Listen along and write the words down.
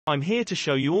I'm here to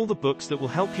show you all the books that will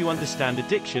help you understand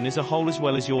addiction as a whole as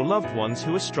well as your loved ones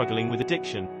who are struggling with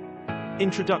addiction.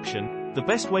 Introduction. The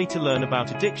best way to learn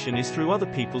about addiction is through other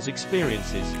people's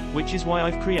experiences, which is why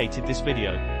I've created this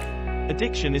video.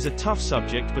 Addiction is a tough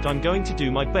subject, but I'm going to do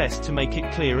my best to make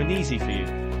it clear and easy for you.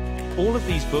 All of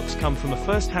these books come from a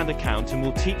first-hand account and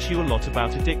will teach you a lot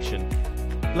about addiction.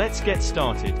 Let's get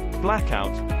started.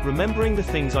 Blackout, Remembering the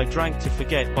Things I Drank to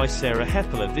Forget by Sarah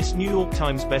Hepola. This New York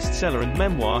Times bestseller and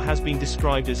memoir has been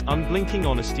described as unblinking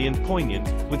honesty and poignant,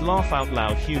 with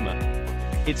laugh-out-loud humor.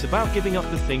 It's about giving up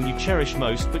the thing you cherish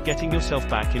most but getting yourself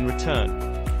back in return.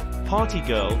 Party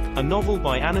Girl, a novel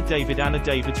by Anna David. Anna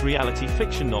David's reality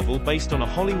fiction novel based on a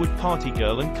Hollywood party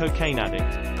girl and cocaine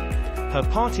addict. Her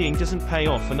partying doesn't pay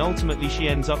off and ultimately she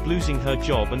ends up losing her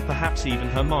job and perhaps even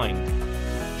her mind.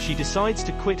 She decides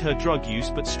to quit her drug use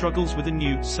but struggles with a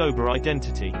new, sober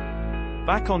identity.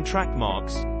 Back on Track.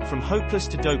 Marks, From Hopeless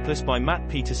to Dopeless by Matt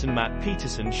Peterson. Matt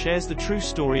Peterson shares the true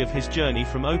story of his journey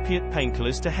from opiate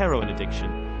painkillers to heroin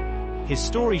addiction. His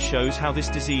story shows how this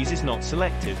disease is not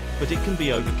selective, but it can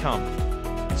be overcome.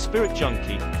 Spirit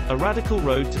Junkie, A Radical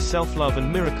Road to Self-Love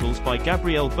and Miracles by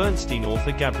Gabrielle Bernstein.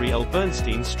 Author Gabrielle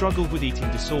Bernstein struggled with eating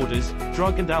disorders,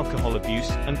 drug and alcohol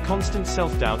abuse, and constant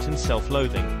self-doubt and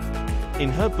self-loathing. In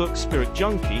her book Spirit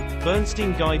Junkie,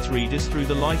 Bernstein guides readers through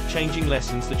the life-changing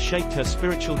lessons that shaped her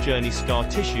spiritual journey. Scar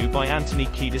Tissue by Anthony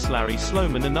Kiedis. Larry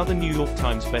Sloman, another New York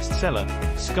Times bestseller.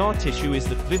 Scar Tissue is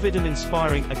the vivid and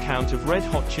inspiring account of Red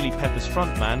Hot Chili Peppers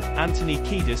frontman, Anthony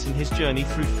Kiedis, and his journey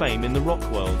through fame in the rock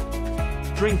world.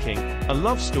 Drinking, A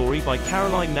Love Story by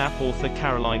Caroline Knapp. Author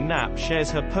Caroline Knapp shares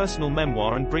her personal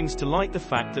memoir and brings to light the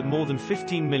fact that more than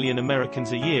 15 million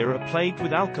Americans a year are plagued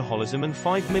with alcoholism and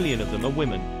 5 million of them are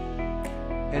women.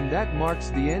 And that marks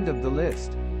the end of the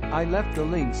list. I left the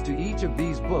links to each of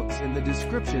these books in the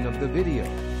description of the video.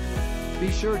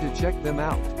 Be sure to check them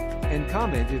out. And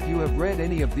comment if you have read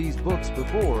any of these books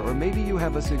before, or maybe you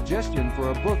have a suggestion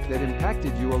for a book that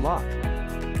impacted you a lot.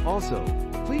 Also,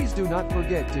 please do not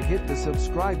forget to hit the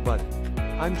subscribe button.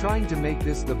 I'm trying to make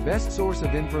this the best source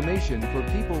of information for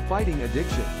people fighting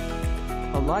addiction.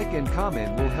 A like and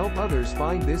comment will help others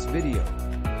find this video.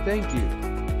 Thank you.